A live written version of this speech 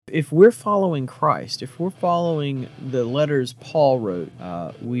If we're following Christ, if we're following the letters Paul wrote,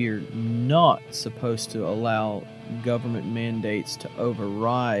 we are not supposed to allow government mandates to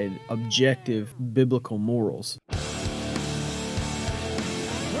override objective biblical morals.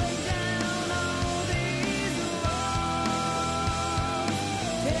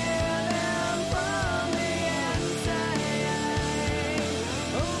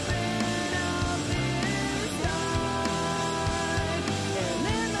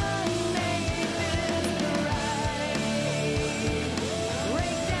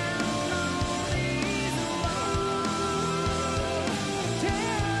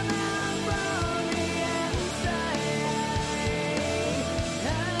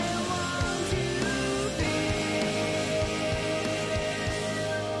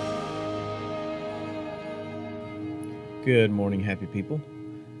 Good morning, happy people.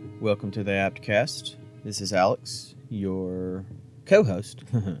 Welcome to the Aptcast. This is Alex, your co-host.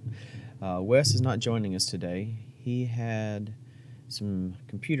 Wes is not joining us today. He had some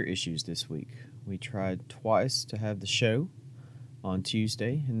computer issues this week. We tried twice to have the show on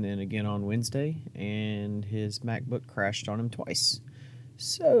Tuesday and then again on Wednesday, and his MacBook crashed on him twice.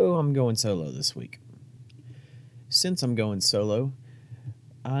 So I'm going solo this week. Since I'm going solo,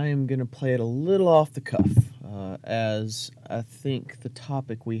 I am going to play it a little off the cuff, as I think the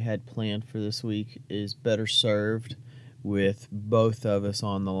topic we had planned for this week is better served with both of us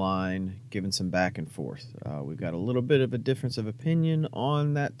on the line giving some back and forth. We've got a little bit of a difference of opinion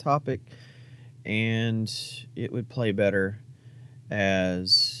on that topic, and it would play better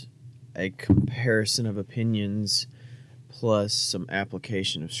as a comparison of opinions plus some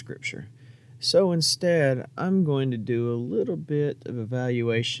application of Scripture. So instead, I'm going to do a little bit of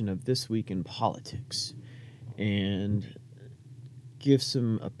evaluation of this week in politics and give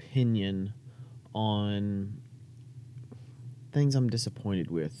some opinion on things I'm disappointed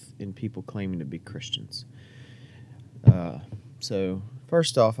with in people claiming to be Christians. So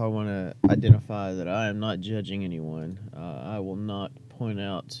first off, I want to identify that I am not judging anyone. I will not point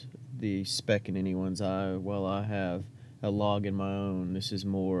out the speck in anyone's eye while I have a log in my own. This is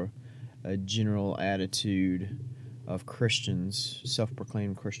more a general attitude of Christians,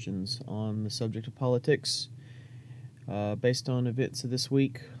 self-proclaimed Christians, on the subject of politics based on events of this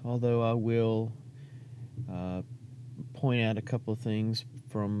week, although I will point out a couple of things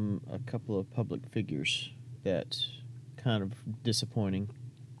from a couple of public figures that kind of disappointing.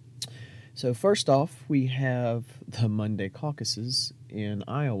 So first off, we have the Monday caucuses in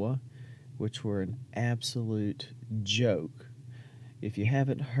Iowa, which were an absolute joke. If you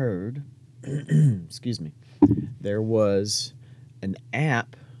haven't heard, excuse me, there was an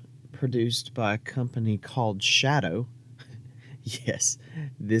app produced by a company called Shadow. Yes,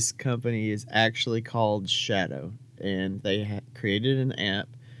 this company is actually called Shadow, and they created an app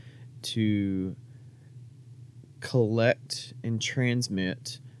to collect and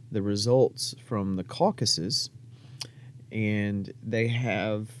transmit the results from the caucuses, and they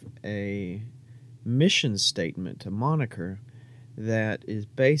have a mission statement, a moniker, that is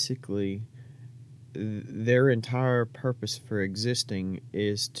basically their entire purpose for existing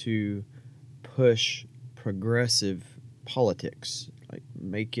is to push progressive politics, like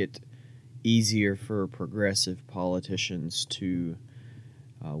make it easier for progressive politicians to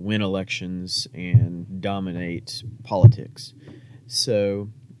win elections and dominate politics. So,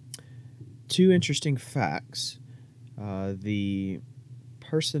 two interesting facts. The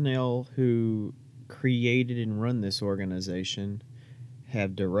personnel who created and run this organization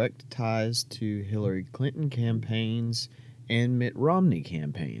have direct ties to Hillary Clinton campaigns and Mitt Romney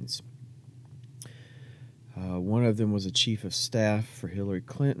campaigns. One of them was a chief of staff for Hillary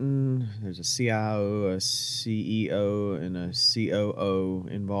Clinton. There's a CIO, a CEO, and a COO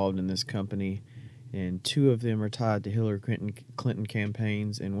involved in this company, and two of them are tied to Hillary Clinton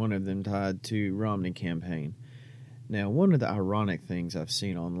campaigns, and one of them tied to Romney campaign. Now, one of the ironic things I've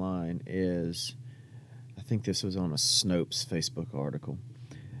seen online is, I think this was on a Snopes Facebook article,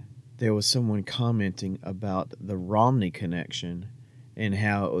 there was someone commenting about the Romney connection and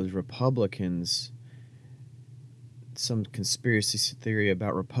how it was Republicans, some conspiracy theory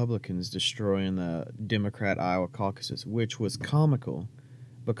about Republicans destroying the Democrat Iowa caucuses, which was comical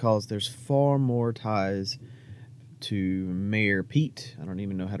because there's far more ties to Mayor Pete. I don't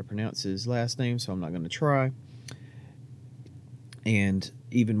even know how to pronounce his last name, so I'm not going to try. And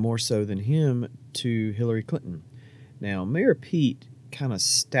even more so than him to Hillary Clinton. Now, Mayor Pete kind of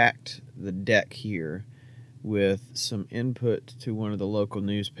stacked the deck here with some input to one of the local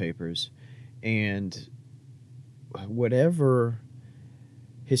newspapers, and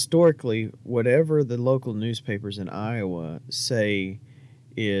historically, whatever the local newspapers in Iowa say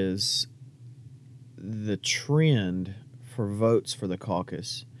is the trend for votes for the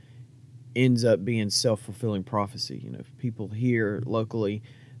caucus ends up being self-fulfilling prophecy. You know, if people hear locally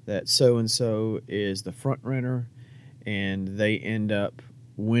that so-and-so is the front runner and they end up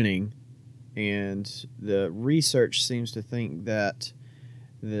winning, and the research seems to think that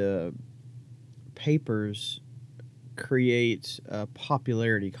the papers create a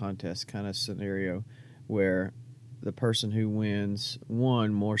popularity contest kind of scenario where the person who wins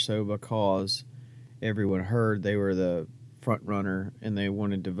won more so because everyone heard they were the front runner and they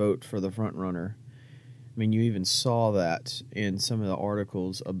wanted to vote for the front runner. I mean, you even saw that in some of the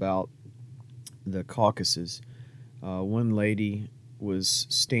articles about the caucuses. One lady was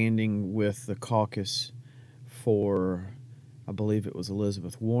standing with the caucus for, I believe it was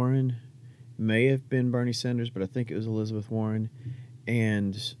Elizabeth Warren. May have been Bernie Sanders, but I think it was Elizabeth Warren.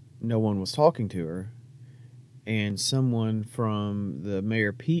 And no one was talking to her. And someone from the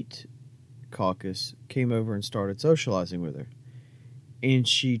Mayor Pete caucus came over and started socializing with her. And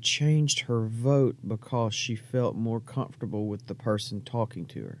she changed her vote because she felt more comfortable with the person talking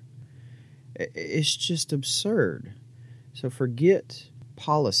to her. It's just absurd. So forget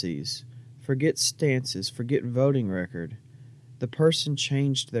policies, forget stances, forget voting record. The person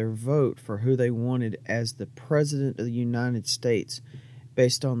changed their vote for who they wanted as the President of the United States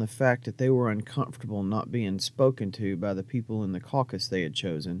based on the fact that they were uncomfortable not being spoken to by the people in the caucus they had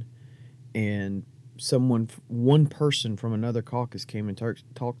chosen. And one person from another caucus came and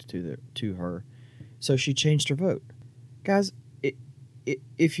talked to her. So she changed her vote. Guys,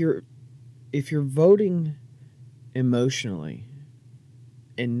 if you're voting emotionally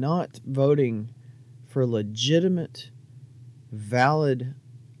and not voting for legitimate, valid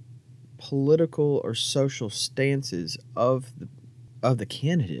political or social stances of the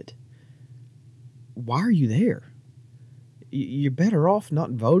candidate, why are you there? You're better off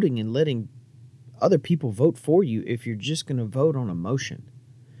not voting and letting other people vote for you if you're just going to vote on emotion.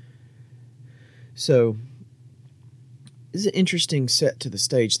 So this is an interesting set to the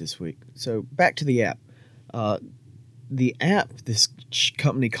stage this week. So back to the app. The app this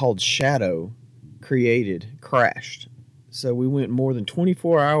company called Shadow created crashed. So we went more than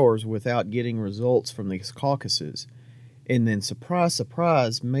 24 hours without getting results from these caucuses. And then, surprise,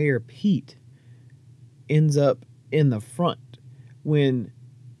 surprise, Mayor Pete ends up in the front when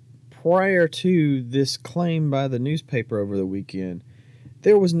prior to this claim by the newspaper over the weekend,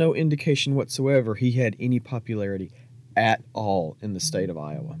 there was no indication whatsoever he had any popularity at all in the state of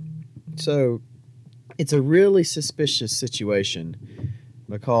Iowa. So it's a really suspicious situation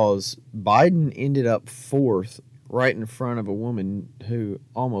because Biden ended up fourth right in front of a woman who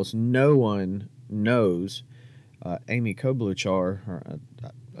almost no one knows, Amy Klobuchar.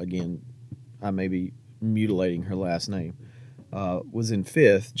 Again, I may be mutilating her last name, was in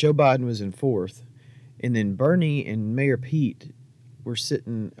fifth. Joe Biden was in fourth. And then Bernie and Mayor Pete were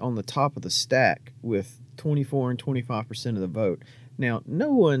sitting on the top of the stack with 24 and 25% of the vote. Now,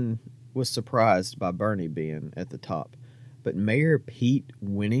 no one was surprised by Bernie being at the top. But Mayor Pete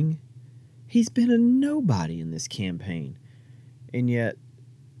winning, he's been a nobody in this campaign. And yet,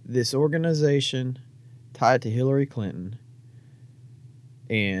 this organization tied to Hillary Clinton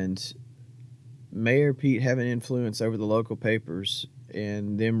and Mayor Pete having influence over the local papers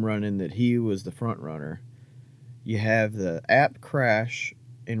and them running that he was the front runner. You have the app crash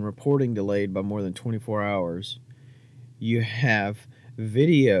and reporting delayed by more than 24 hours. You have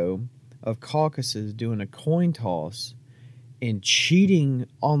video of caucuses doing a coin toss and cheating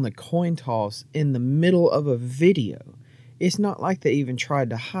on the coin toss in the middle of a video. It's not like they even tried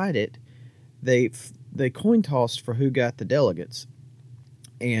to hide it. They coin tossed for who got the delegates.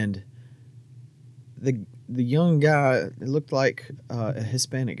 And the young guy, it looked like a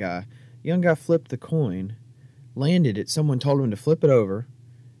Hispanic guy, young guy flipped the coin, landed it. Someone told him to flip it over,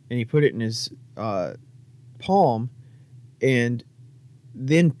 and he put it in his palm, and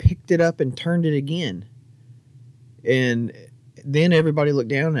then picked it up and turned it again. And then everybody looked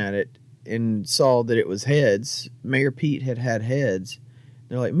down at it and saw that it was heads. Mayor Pete had heads.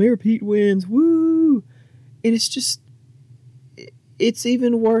 They're like, Mayor Pete wins, woo! And it's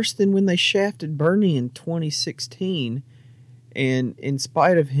even worse than when they shafted Bernie in 2016 and, in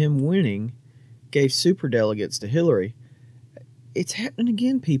spite of him winning, gave superdelegates to Hillary. It's happening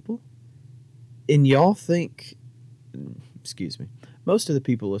again, people. And y'all think, excuse me, most of the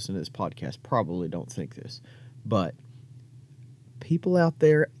people listening to this podcast probably don't think this, but people out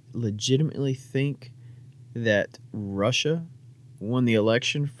there legitimately think that Russia won the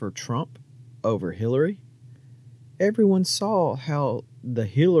election for Trump over Hillary. Everyone saw how the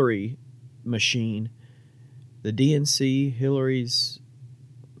Hillary machine, the DNC, Hillary's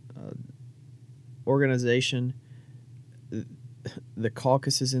organization, the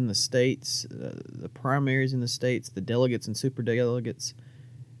caucuses in the states, the primaries in the states, the delegates and superdelegates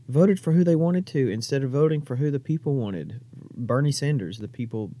voted for who they wanted to instead of voting for who the people wanted. Bernie Sanders, the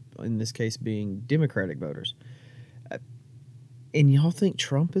people in this case being Democratic voters. And y'all think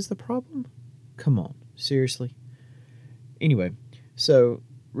Trump is the problem? Come on, seriously? Anyway, so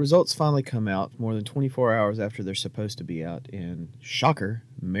results finally come out more than 24 hours after they're supposed to be out, and shocker,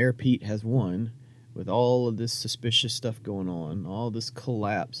 Mayor Pete has won with all of this suspicious stuff going on, all this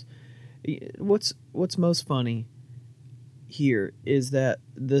collapse. What's most funny here is that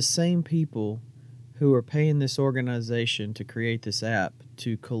the same people who are paying this organization to create this app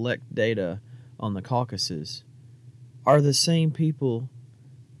to collect data on the caucuses are the same people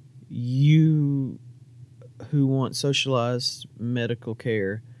who want socialized medical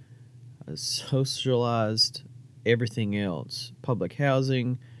care, socialized everything else, public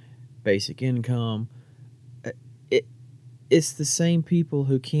housing, basic income. It's the same people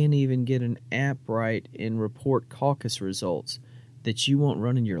who can't even get an app right and report caucus results that you want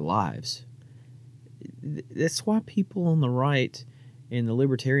running your lives. That's why people on the right in the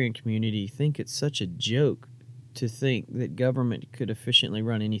libertarian community think it's such a joke to think that government could efficiently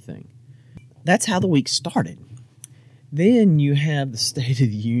run anything. That's how the week started. Then you have the State of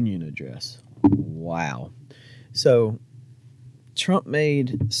the Union address. Wow. So Trump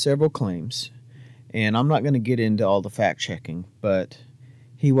made several claims, and I'm not going to get into all the fact checking, but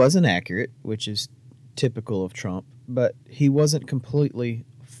he wasn't accurate, which is typical of Trump, but he wasn't completely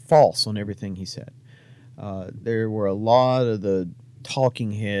false on everything he said. There were a lot of the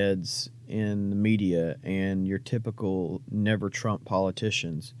talking heads in the media and your typical never Trump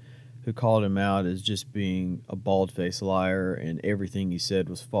politicians who called him out as just being a bald-faced liar and everything he said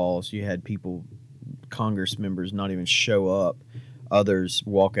was false. You had people, Congress members, not even show up. Others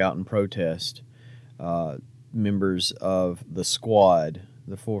walk out and protest. Members of the Squad,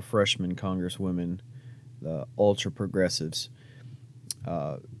 the 4 freshman congresswomen, the ultra-progressives,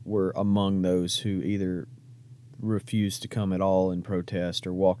 were among those who either refused to come at all in protest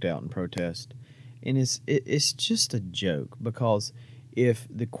or walked out in protest. And it's just a joke, because if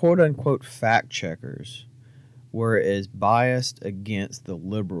the quote-unquote fact-checkers were as biased against the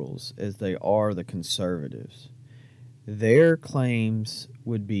liberals as they are the conservatives, their claims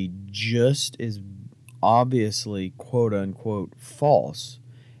would be just as obviously quote-unquote false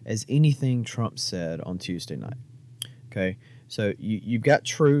as anything Trump said on Tuesday night. Okay, so you've got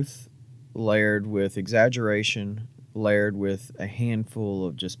truth layered with exaggeration, layered with a handful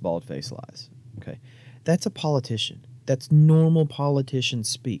of just bald-faced lies. Okay, that's a politician. That's normal politician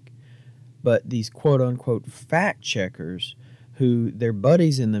speak. But these quote-unquote fact-checkers who their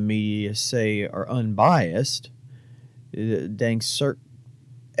buddies in the media say are unbiased, dang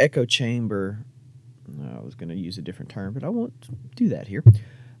echo chamber, I was going to use a different term, but I won't do that here.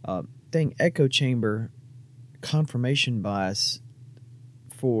 Dang echo chamber confirmation bias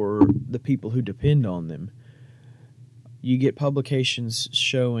for the people who depend on them. You get publications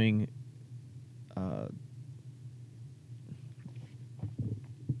showing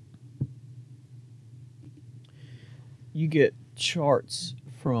you get charts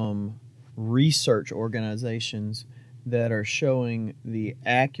from research organizations that are showing the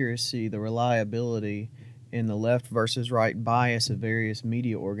accuracy, the reliability, and the left versus right bias of various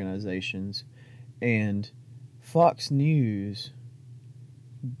media organizations. And Fox News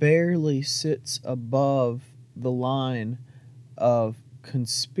barely sits above the line of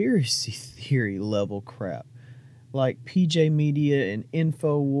conspiracy theory level crap. Like PJ Media and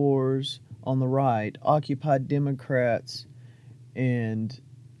InfoWars on the right, Occupy Democrats, and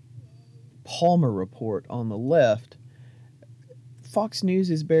Palmer Report on the left. Fox News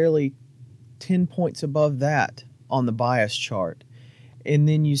is barely 10 points above that on the bias chart. And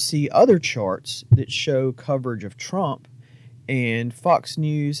then you see other charts that show coverage of Trump, and Fox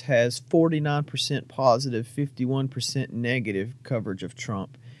News has 49% positive, 51% negative coverage of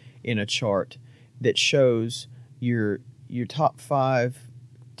Trump in a chart that shows your top 5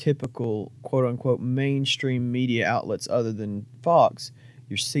 typical quote-unquote mainstream media outlets other than Fox,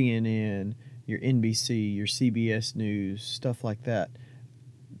 your CNN, your NBC, your CBS News, stuff like that.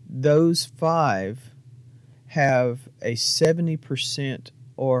 Those 5 have a 70%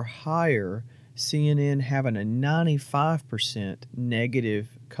 or higher, CNN having a 95%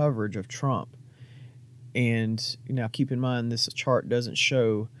 negative coverage of Trump. And now keep in mind, this chart doesn't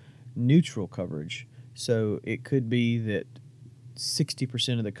show neutral coverage. So it could be that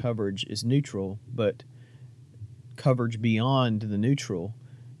 60% of the coverage is neutral, but coverage beyond the neutral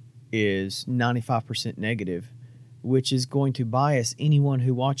is 95% negative. which is going to bias anyone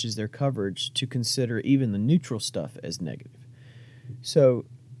who watches their coverage to consider even the neutral stuff as negative. So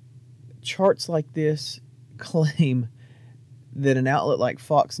charts like this claim that an outlet like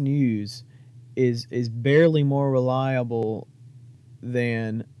Fox News is barely more reliable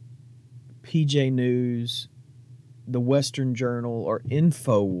than PJ News, the Western Journal, or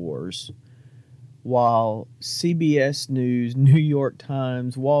InfoWars, while CBS News, New York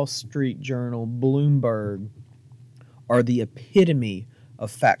Times, Wall Street Journal, Bloomberg are the epitome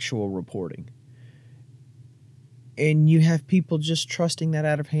of factual reporting. And you have people just trusting that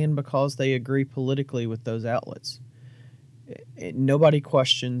out of hand because they agree politically with those outlets. Nobody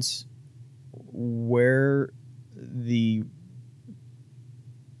questions where the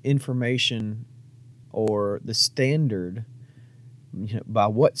information or the standard, by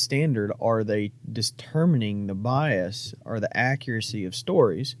what standard are they determining the bias or the accuracy of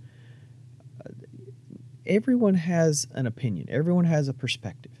stories. Everyone has an opinion. Everyone has a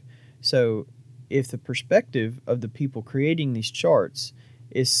perspective. So if the perspective of the people creating these charts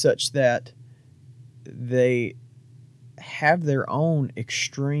is such that they have their own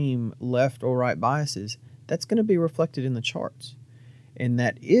extreme left or right biases, that's going to be reflected in the charts. And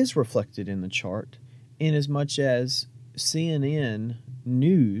that is reflected in the chart in as much as CNN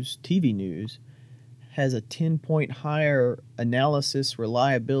News, TV News, has a 10-point higher analysis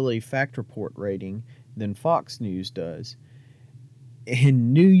reliability fact report rating than Fox News does.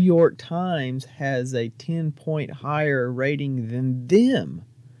 And New York Times has a 10-point higher rating than them.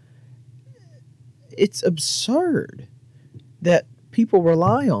 It's absurd that people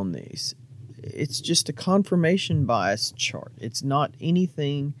rely on these. It's just a confirmation bias chart. It's not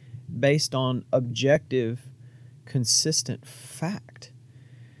anything based on objective, consistent fact.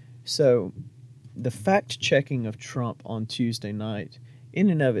 So the fact-checking of Trump on Tuesday night in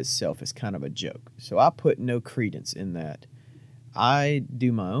and of itself is kind of a joke. So I put no credence in that. I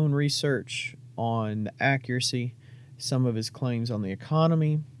do my own research on the accuracy. Some of his claims on the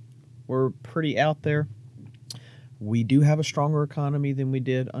economy were pretty out there. We do have a stronger economy than we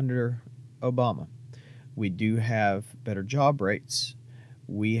did under Obama. We do have better job rates.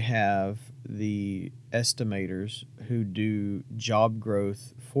 We have the estimators who do job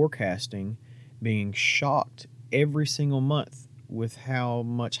growth forecasting being shocked every single month with how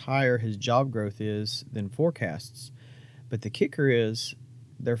much higher his job growth is than forecasts. But the kicker is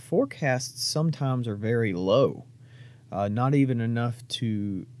their forecasts sometimes are very low, not even enough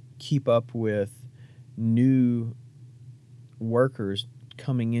to keep up with new workers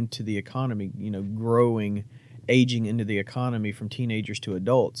coming into the economy, growing, aging into the economy from teenagers to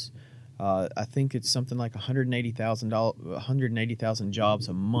adults. I think it's something like 180,000 jobs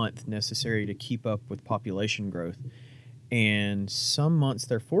a month necessary to keep up with population growth. And some months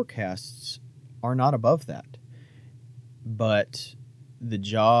their forecasts are not above that. But the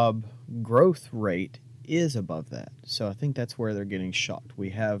job growth rate is above that. So I think that's where they're getting shocked.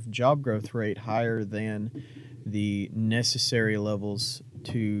 We have job growth rate higher than the necessary levels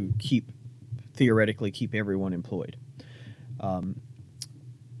to theoretically keep everyone employed.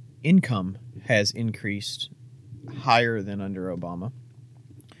 Income has increased higher than under Obama.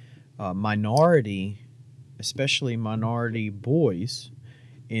 Especially minority boys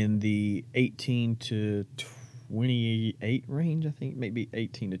in the 18 to 28 range, I think, maybe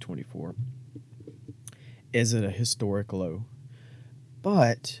 18 to 24, is at a historic low.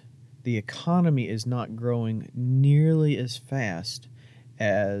 But the economy is not growing nearly as fast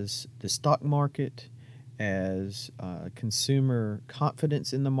as the stock market, as consumer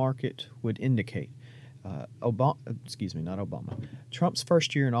confidence in the market would indicate. Trump's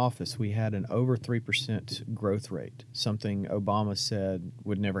first year in office, we had an over 3% growth rate, something Obama said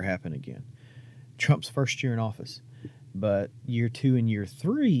would never happen again. Trump's first year in office. But year 2 and year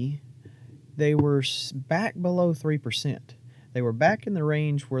 3, they were back below 3%. They were back in the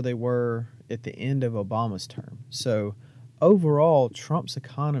range where they were at the end of Obama's term. So overall, Trump's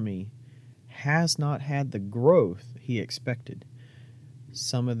economy has not had the growth he expected.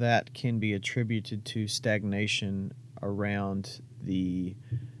 Some of that can be attributed to stagnation around the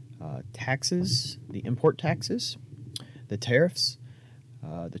taxes, the import taxes, the tariffs,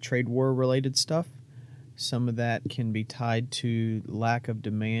 the trade war related stuff. Some of that can be tied to lack of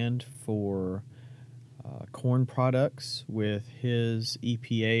demand for corn products with his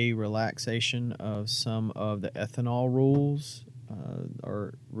EPA relaxation of some of the ethanol rules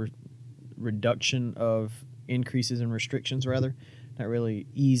or reduction of increases and restrictions, rather. Not really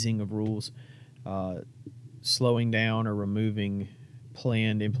easing of rules, slowing down or removing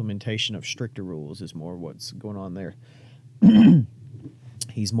planned implementation of stricter rules is more what's going on there.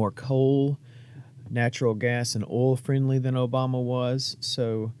 He's more coal, natural gas and oil friendly than Obama was.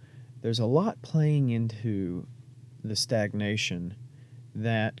 So there's a lot playing into the stagnation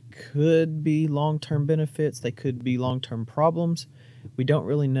that could be long-term benefits. They could be long-term problems. We don't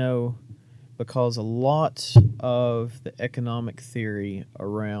really know, because a lot of the economic theory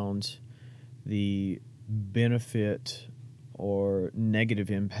around the benefit or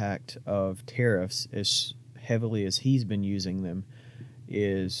negative impact of tariffs, as heavily as he's been using them,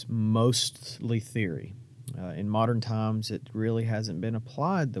 is mostly theory. In modern times, it really hasn't been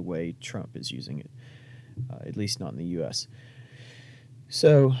applied the way Trump is using it, at least not in the U.S.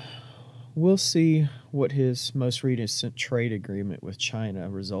 So we'll see what his most recent trade agreement with China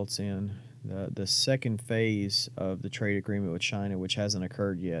results in. The second phase of the trade agreement with China, which hasn't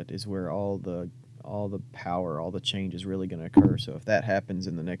occurred yet, is where all the power, all the change is really going to occur. So if that happens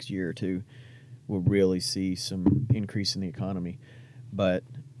in the next year or two, we'll really see some increase in the economy. But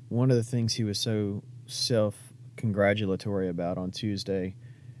one of the things he was so self-congratulatory about on Tuesday,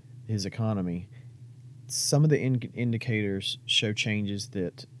 his economy, some of the indicators show changes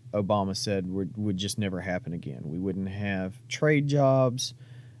that Obama said would just never happen again. We wouldn't have trade jobs.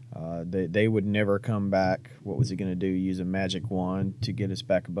 They would never come back. What was he going to do? Use a magic wand to get us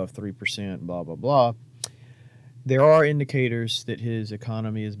back above 3%, blah, blah, blah. There are indicators that his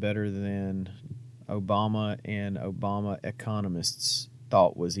economy is better than Obama and Obama economists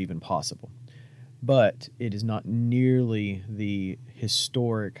thought was even possible. But it is not nearly the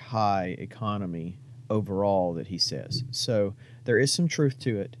historic high economy overall that he says. So there is some truth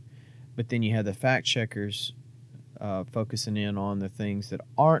to it, but then you have the fact checkers focusing in on the things that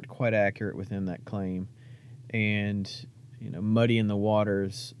aren't quite accurate within that claim, and muddying the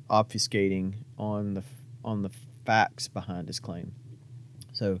waters, obfuscating on the facts behind his claim.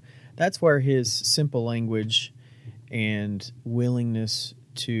 So that's where his simple language and willingness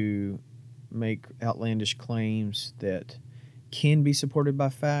to make outlandish claims that can be supported by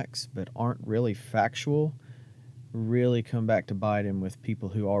facts but aren't really factual really come back to bite him with people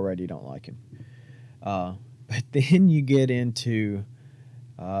who already don't like him. But then you get into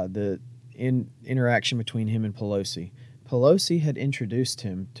the interaction between him and Pelosi. Pelosi had introduced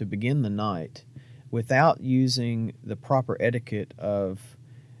him to begin the night without using the proper etiquette of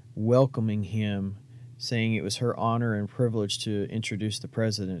welcoming him, saying it was her honor and privilege to introduce the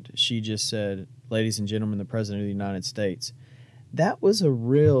president. She just said, "Ladies and gentlemen, the President of the United States." That was a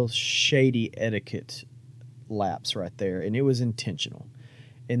real shady etiquette lapse right there, and it was intentional.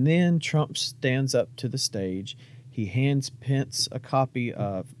 And then Trump stands up to the stage. He hands Pence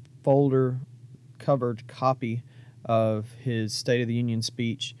a folder-covered copy of his State of the Union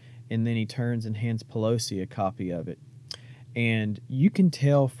speech, and then he turns and hands Pelosi a copy of it. And you can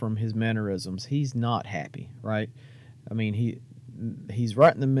tell from his mannerisms he's not happy, right? I mean, he's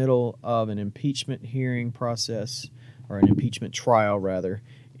right in the middle of an impeachment hearing process, or an impeachment trial, rather,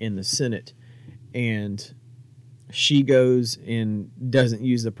 in the Senate. And she goes and doesn't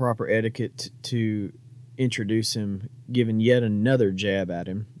use the proper etiquette to introduce him, giving yet another jab at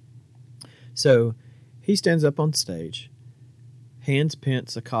him. So he stands up on stage, hands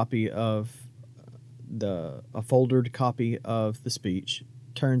Pence a folded copy of the speech,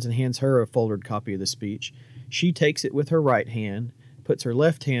 turns and hands her a folded copy of the speech. She takes it with her right hand, puts her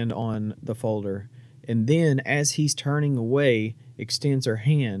left hand on the folder, and then, as he's turning away, extends her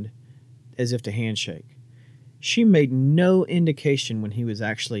hand as if to handshake. She made no indication when he was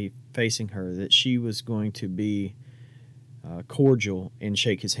actually facing her that she was going to be cordial and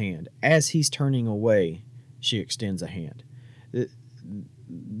shake his hand. As he's turning away, she extends a hand.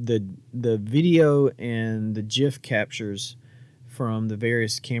 The video and the GIF captures from the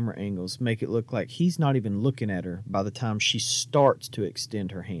various camera angles make it look like he's not even looking at her by the time she starts to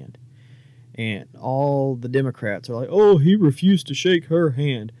extend her hand. And all the Democrats are like, "Oh, he refused to shake her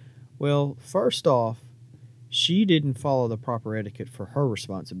hand." Well, first off, she didn't follow the proper etiquette for her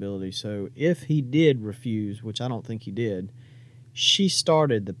responsibility. So if he did refuse, which I don't think he did, she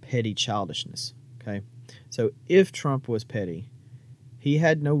started the petty childishness. Okay? So if Trump was petty, he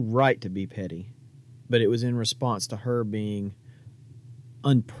had no right to be petty, but it was in response to her being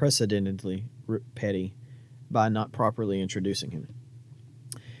unprecedentedly petty by not properly introducing him.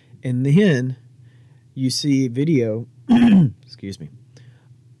 And then you see video, excuse me,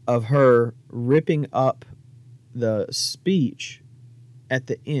 of her ripping up the speech at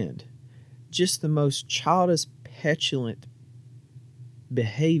the end. Just the most childish, petulant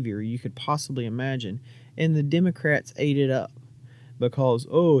behavior you could possibly imagine. And the Democrats ate it up because,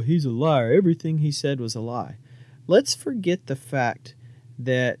 "Oh, he's a liar. Everything he said was a lie." Let's forget the fact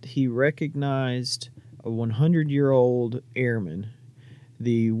that he recognized a 100-year-old airman,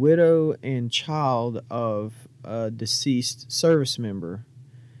 the widow and child of a deceased service member,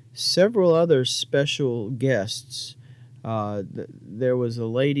 several other special guests. There was a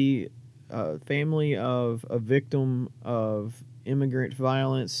lady, family of a victim of immigrant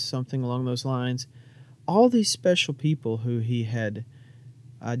violence, something along those lines. All these special people who he had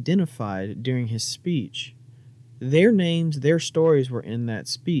identified during his speech, their names, their stories were in that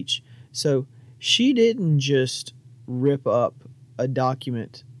speech. So she didn't just rip up a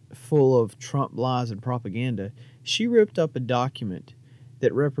document full of Trump lies and propaganda. She ripped up a document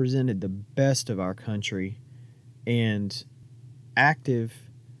that represented the best of our country and active,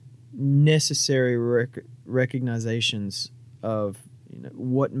 necessary recognitions of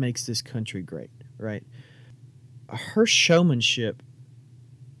what makes this country great, right? Her showmanship,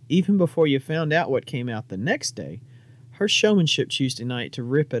 even before you found out what came out the next day, her showmanship Tuesday night to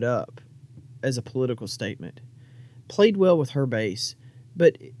rip it up as a political statement played well with her base,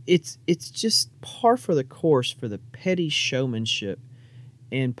 but it's just par for the course for the petty showmanship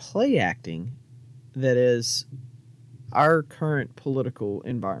and play acting that is our current political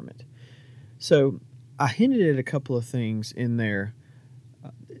environment. So I hinted at a couple of things in there.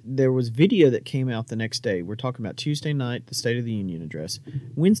 There was video that came out the next day. We're talking about Tuesday night, the State of the Union address.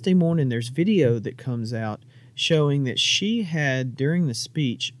 Wednesday morning, there's video that comes out showing that she had, during the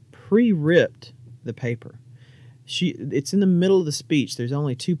speech, pre-ripped the paper. It's in the middle of the speech. There's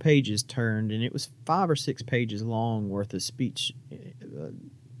only 2 pages turned, and it was 5 or 6 pages long worth of speech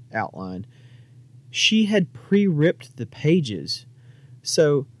outline. She had pre-ripped the pages.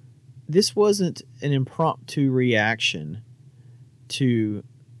 So this wasn't an impromptu reaction to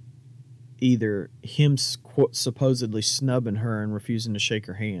either him supposedly snubbing her and refusing to shake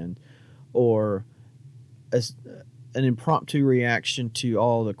her hand, or an impromptu reaction to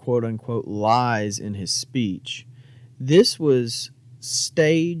all the quote-unquote lies in his speech. This was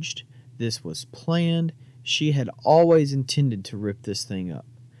staged. This was planned. She had always intended to rip this thing up.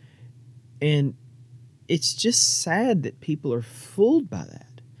 And it's just sad that people are fooled by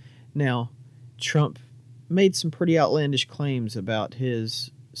that. Now, Trump made some pretty outlandish claims about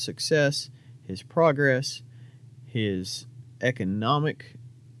his success, his progress, his economic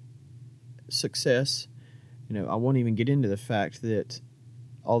success. I won't even get into the fact that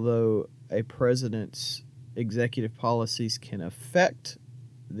although a president's executive policies can affect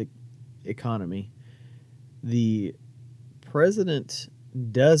the economy, the president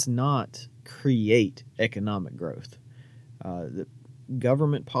does not create economic growth. The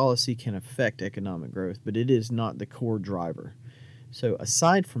government policy can affect economic growth, but it is not the core driver. So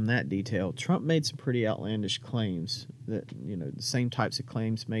aside from that detail, Trump made some pretty outlandish claims that, the same types of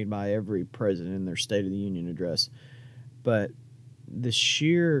claims made by every president in their State of the Union address. But the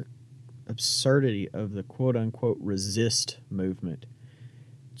sheer absurdity of the quote-unquote resist movement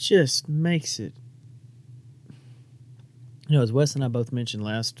just makes it... as Wes and I both mentioned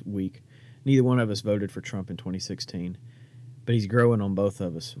last week, neither one of us voted for Trump in 2016. But he's growing on both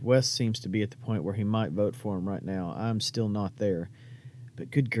of us. Wes seems to be at the point where he might vote for him right now. I'm still not there. But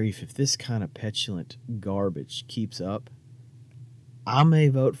good grief, if this kind of petulant garbage keeps up, I may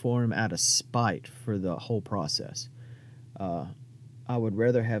vote for him out of spite for the whole process. I would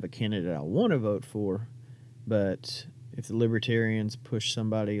rather have a candidate I want to vote for, but if the Libertarians push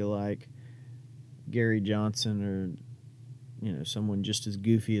somebody like Gary Johnson or someone just as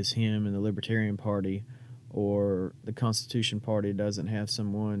goofy as him in the Libertarian Party, or the Constitution Party doesn't have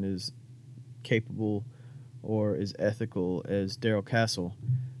someone as capable or as ethical as Darrell Castle,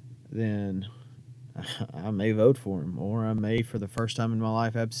 then I may vote for him, or I may, for the first time in my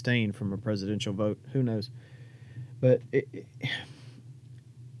life, abstain from a presidential vote. Who knows? But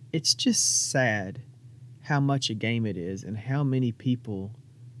it's just sad how much a game it is and how many people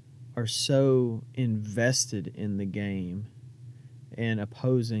are so invested in the game and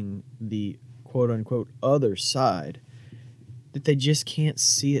opposing the quote-unquote other side that they just can't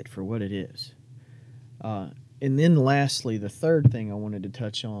see it for what it is. And then lastly, the third thing I wanted to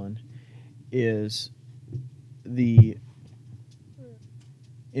touch on is the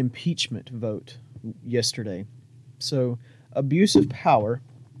impeachment vote yesterday. So, abuse of power,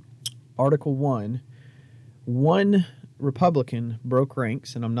 Article 1, one Republican broke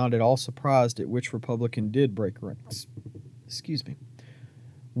ranks, and I'm not at all surprised at which Republican did break ranks. Excuse me.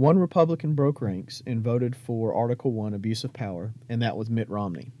 One Republican broke ranks and voted for Article 1, abuse of power, and that was Mitt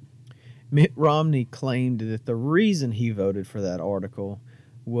Romney. Mitt Romney claimed that the reason he voted for that article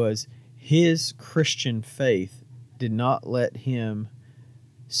was his Christian faith did not let him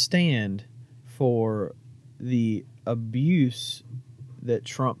stand for the abuse that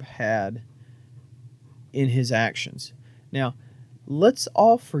Trump had in his actions. Now, let's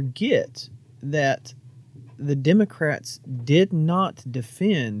all forget that the Democrats did not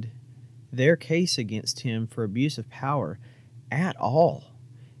defend their case against him for abuse of power at all.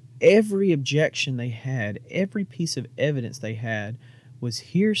 Every objection they had, every piece of evidence they had, was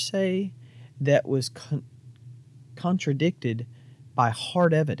hearsay that was contradicted by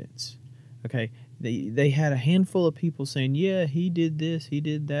hard evidence. Okay, they had a handful of people saying, yeah, he did this, he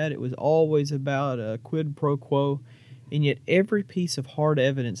did that. It was always about a quid pro quo. And yet every piece of hard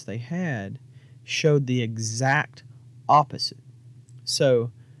evidence they had showed the exact opposite.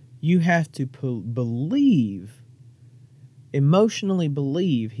 So you have to emotionally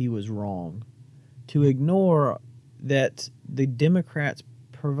believe he was wrong, to ignore that the Democrats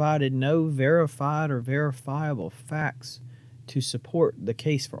provided no verified or verifiable facts to support the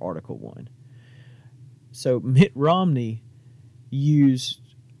case for Article 1. So Mitt Romney used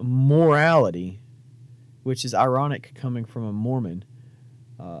morality, which is ironic coming from a Mormon,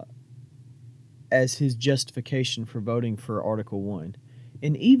 as his justification for voting for Article 1.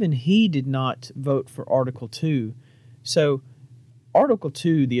 And even he did not vote for Article 2. So Article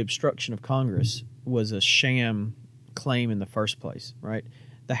 2, the obstruction of Congress, was a sham claim in the first place, right?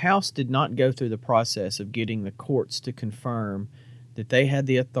 The House did not go through the process of getting the courts to confirm that they had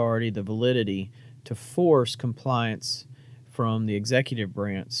the authority, the validity, to force compliance from the executive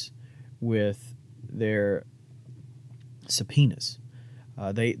branch with their subpoenas.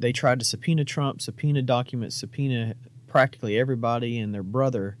 They tried to subpoena Trump, subpoena documents, subpoena practically everybody and their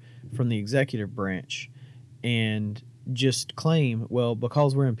brother from the executive branch, and just claim, well,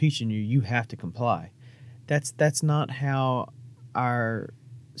 because we're impeaching you, you have to comply. That's not how our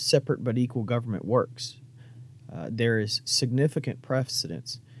separate but equal government works. There is significant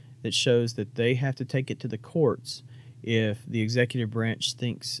precedence that shows that they have to take it to the courts if the executive branch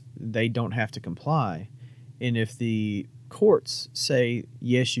thinks they don't have to comply. And if the courts say,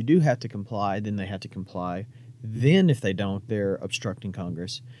 yes, you do have to comply, then they have to comply. Then if they don't, they're obstructing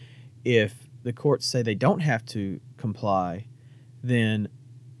Congress. If the courts say they don't have to comply, then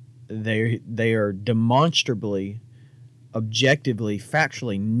they are demonstrably, objectively,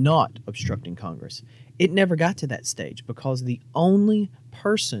 factually not obstructing Congress. It never got to that stage because the only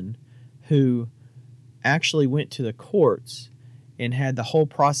person who actually went to the courts and had the whole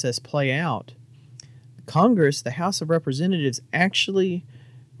process play out, Congress, the House of Representatives, actually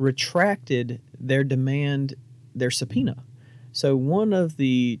retracted their demand, their subpoena. So one of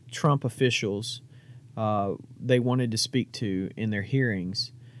the Trump officials they wanted to speak to in their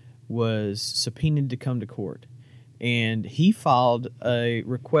hearings was subpoenaed to come to court. And he filed a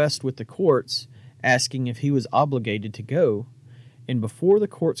request with the courts asking if he was obligated to go. And before the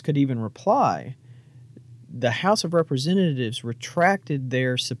courts could even reply, the House of Representatives retracted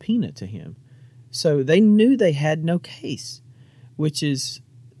their subpoena to him. So they knew they had no case, which is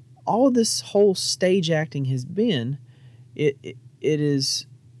all this whole stage acting has been. It is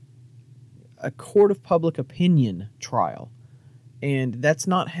a court of public opinion trial. And that's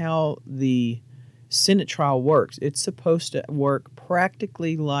not how the Senate trial works. It's supposed to work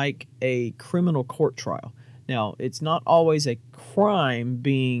practically like a criminal court trial. Now, it's not always a crime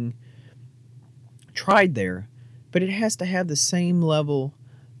being tried there, but it has to have the same level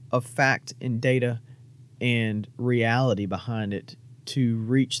of fact and data and reality behind it to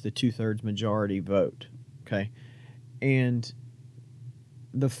reach the 2/3 majority vote. Okay? And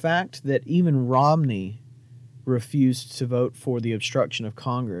the fact that even Romney refused to vote for the obstruction of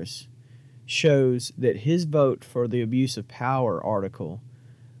Congress shows that his vote for the abuse of power article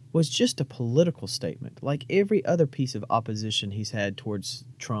was just a political statement, like every other piece of opposition he's had towards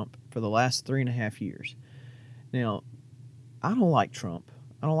Trump for the last 3.5 years. Now, I don't like Trump.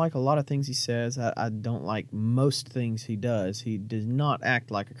 I don't like a lot of things he says. I don't like most things he does. He does not act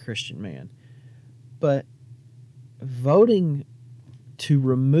like a Christian man. But voting to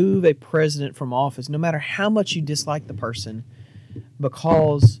remove a president from office, no matter how much you dislike the person,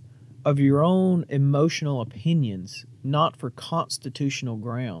 because of your own emotional opinions, not for constitutional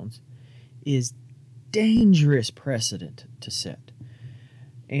grounds, is dangerous precedent to set.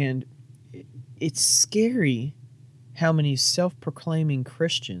 And it's scary how many self-proclaiming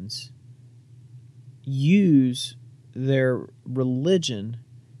Christians use their religion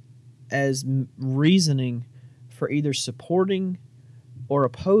as reasoning for either supporting or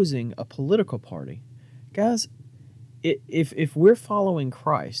opposing a political party. Guys, if we're following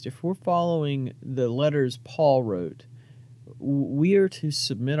Christ, if we're following the letters Paul wrote, we are to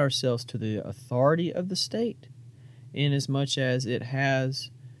submit ourselves to the authority of the state in as much as it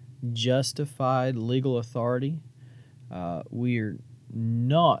has justified legal authority. We are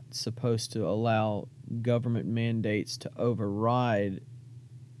not supposed to allow government mandates to override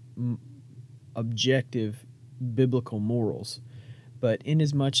objective biblical morals. But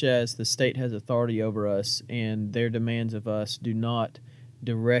inasmuch as the state has authority over us and their demands of us do not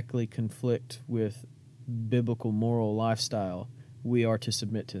directly conflict with biblical moral lifestyle, we are to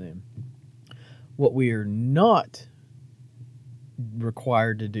submit to them. What we are not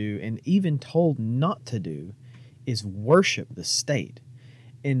required to do, and even told not to do, is worship the state.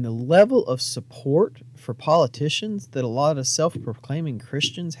 And the level of support for politicians that a lot of self-proclaiming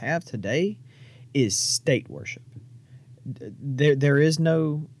Christians have today is state worship. There is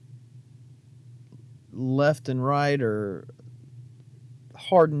no left and right or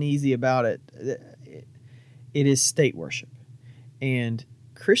hard and easy about it. It is state worship. And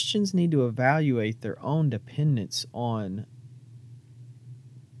Christians need to evaluate their own dependence on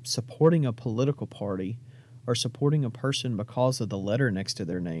supporting a political party or supporting a person because of the letter next to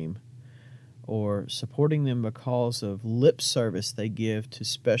their name, or supporting them because of lip service they give to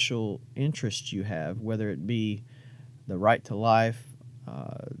special interests you have, whether it be the right to life,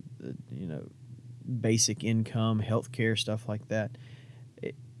 basic income, health care, stuff like that.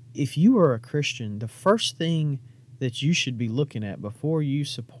 If you are a Christian, the first thing that you should be looking at before you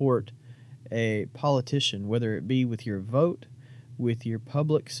support a politician, whether it be with your vote, with your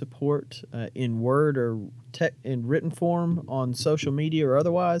public support in word or in written form on social media or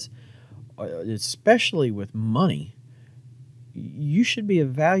otherwise, especially with money, you should be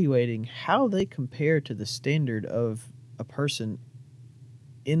evaluating how they compare to the standard of a person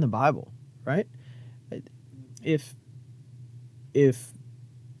in the Bible, right? If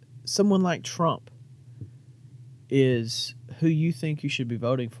someone like Trump is who you think you should be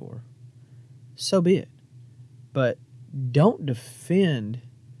voting for, so be it. But don't defend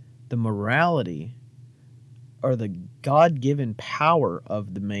the morality or the God-given power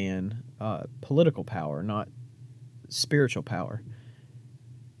of the man, political power, not spiritual power,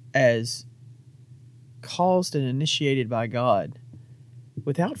 as caused and initiated by God,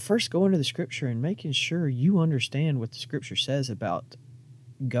 without first going to the Scripture and making sure you understand what the Scripture says about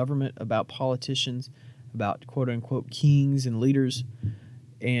government, about politicians, about quote-unquote kings and leaders,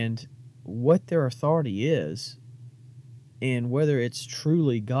 and what their authority is, and whether it's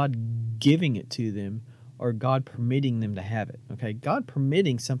truly God giving it to them or God permitting them to have it. Okay, God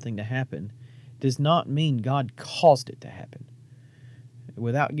permitting something to happen does not mean God caused it to happen.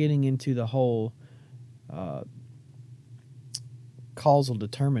 Without getting into the whole causal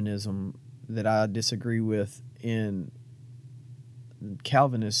determinism that I disagree with in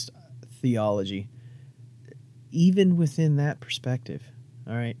Calvinist theology, even within that perspective,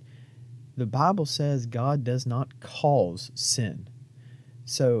 all right, the Bible says God does not cause sin.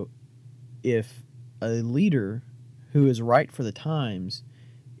 So if a leader who is right for the times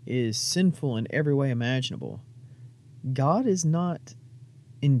is sinful in every way imaginable, God is not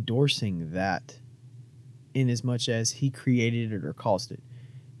endorsing that in as much as he created it or caused it.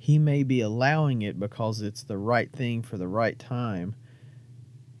 He may be allowing it because it's the right thing for the right time.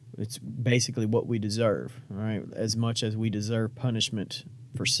 It's basically what we deserve, all right, as much as we deserve punishment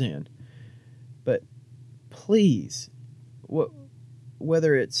for sin. But please,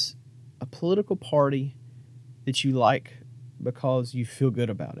 whether it's a political party that you like because you feel good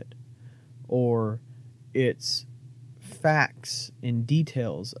about it, or it's facts and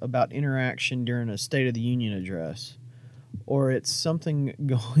details about interaction during a State of the Union address, or it's something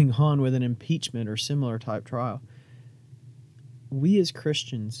going on with an impeachment or similar type trial, we as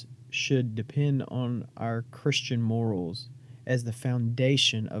Christians should depend on our Christian morals as the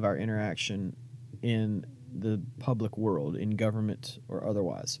foundation of our interaction in the public world, in government or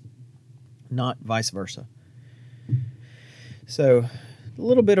otherwise, not vice versa. So, a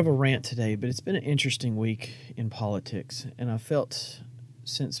little bit of a rant today, but it's been an interesting week in politics, and I felt,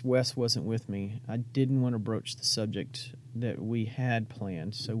 since Wes wasn't with me, I didn't want to broach the subject that we had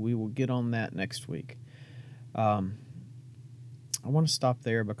planned, so we will get on that next week. I want to stop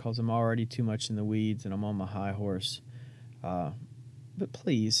there because I'm already too much in the weeds and I'm on my high horse. But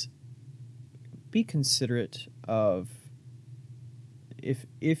please, be considerate of,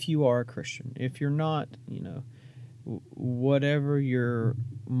 if you are a Christian. If you're not, whatever your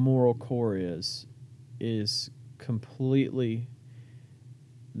moral core is completely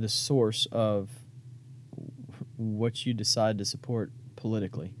the source of what you decide to support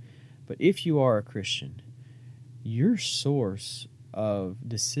politically. But if you are a Christian, your source of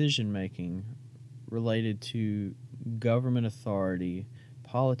decision making related to government authority,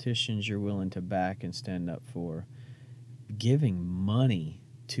 politicians you're willing to back and stand up for, giving money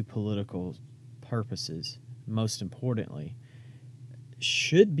to political purposes, most importantly,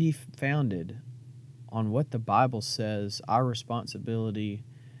 should be founded on what the Bible says our responsibility,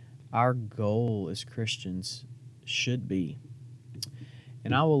 our goal as Christians should be.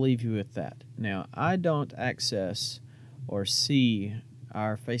 And I will leave you with that. Now, I don't access or see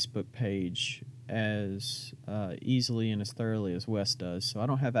our Facebook page as easily and as thoroughly as Wes does, so I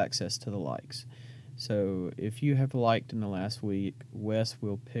don't have access to the likes. So if you have liked in the last week, Wes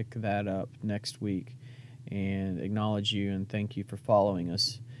will pick that up next week and acknowledge you and thank you for following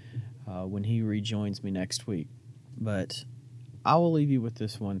us when he rejoins me next week. But I will leave you with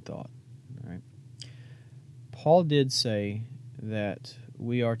this one thought. All right. Paul did say that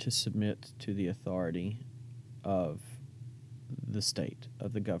we are to submit to the authority of the state,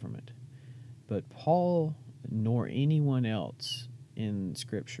 of the government. But Paul, nor anyone else in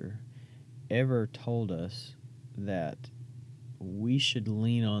Scripture, ever told us that we should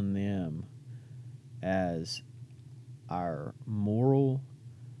lean on them as our moral,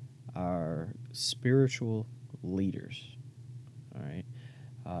 our spiritual leaders. All right.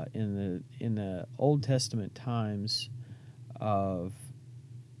 In the Old Testament times of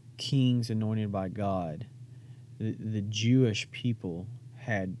kings anointed by God, the Jewish people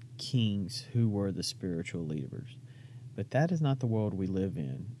had kings who were the spiritual leaders. But that is not the world we live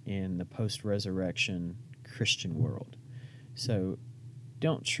in the post-resurrection Christian world. So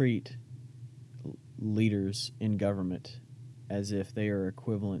don't treat leaders in government as if they are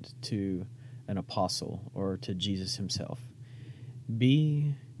equivalent to an apostle or to Jesus himself.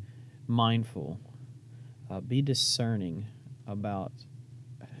 Be mindful, be discerning about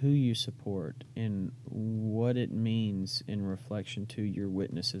who you support and what it means in reflection to your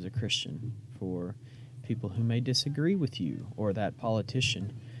witness as a Christian for people who may disagree with you or that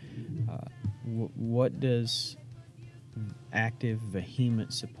politician. What does active,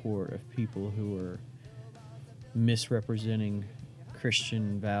 vehement support of people who are misrepresenting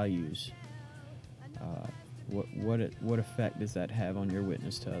Christian values, what effect does that have on your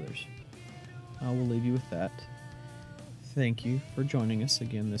witness to others? I will leave you with that. Thank you for joining us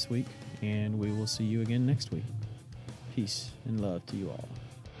again this week, and we will see you again next week. Peace and love to you all.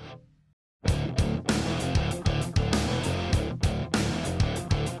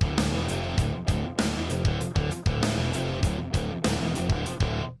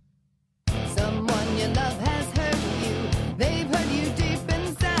 Someone you love has hurt you. They've hurt you deep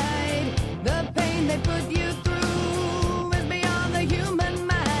inside. The pain they put you through is beyond the human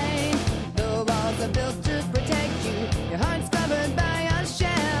mind. The walls are built to protect you. Your heart's covered by a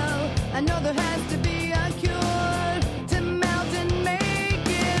shell. I know there has to be a cure to melt and make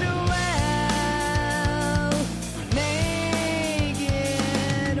it well. Make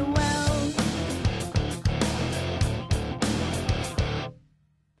it well.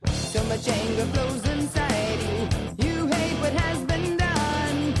 So much anger flows inside you. You hate what has been.